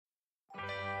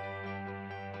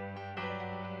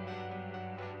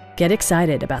Get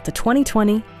excited about the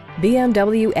 2020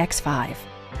 BMW X5.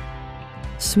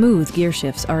 Smooth gear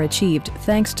shifts are achieved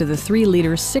thanks to the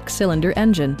 3-liter 6-cylinder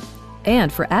engine.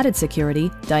 And for added security,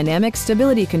 dynamic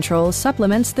stability control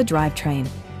supplements the drivetrain.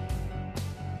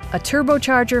 A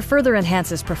turbocharger further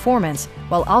enhances performance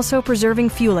while also preserving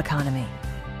fuel economy.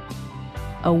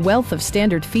 A wealth of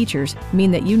standard features mean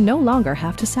that you no longer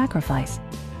have to sacrifice,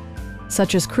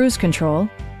 such as cruise control,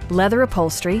 leather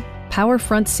upholstery, power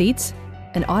front seats,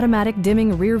 an automatic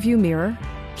dimming rear-view mirror,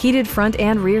 heated front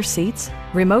and rear seats,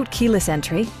 remote keyless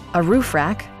entry, a roof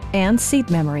rack, and seat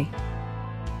memory.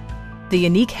 The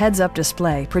unique heads-up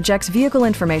display projects vehicle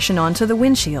information onto the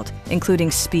windshield, including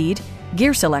speed,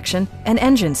 gear selection, and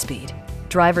engine speed.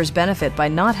 Drivers benefit by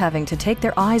not having to take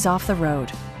their eyes off the road.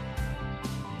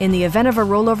 In the event of a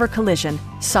rollover collision,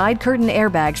 side curtain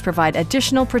airbags provide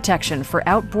additional protection for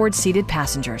outboard seated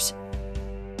passengers.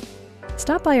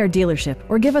 Stop by our dealership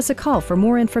or give us a call for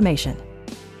more information.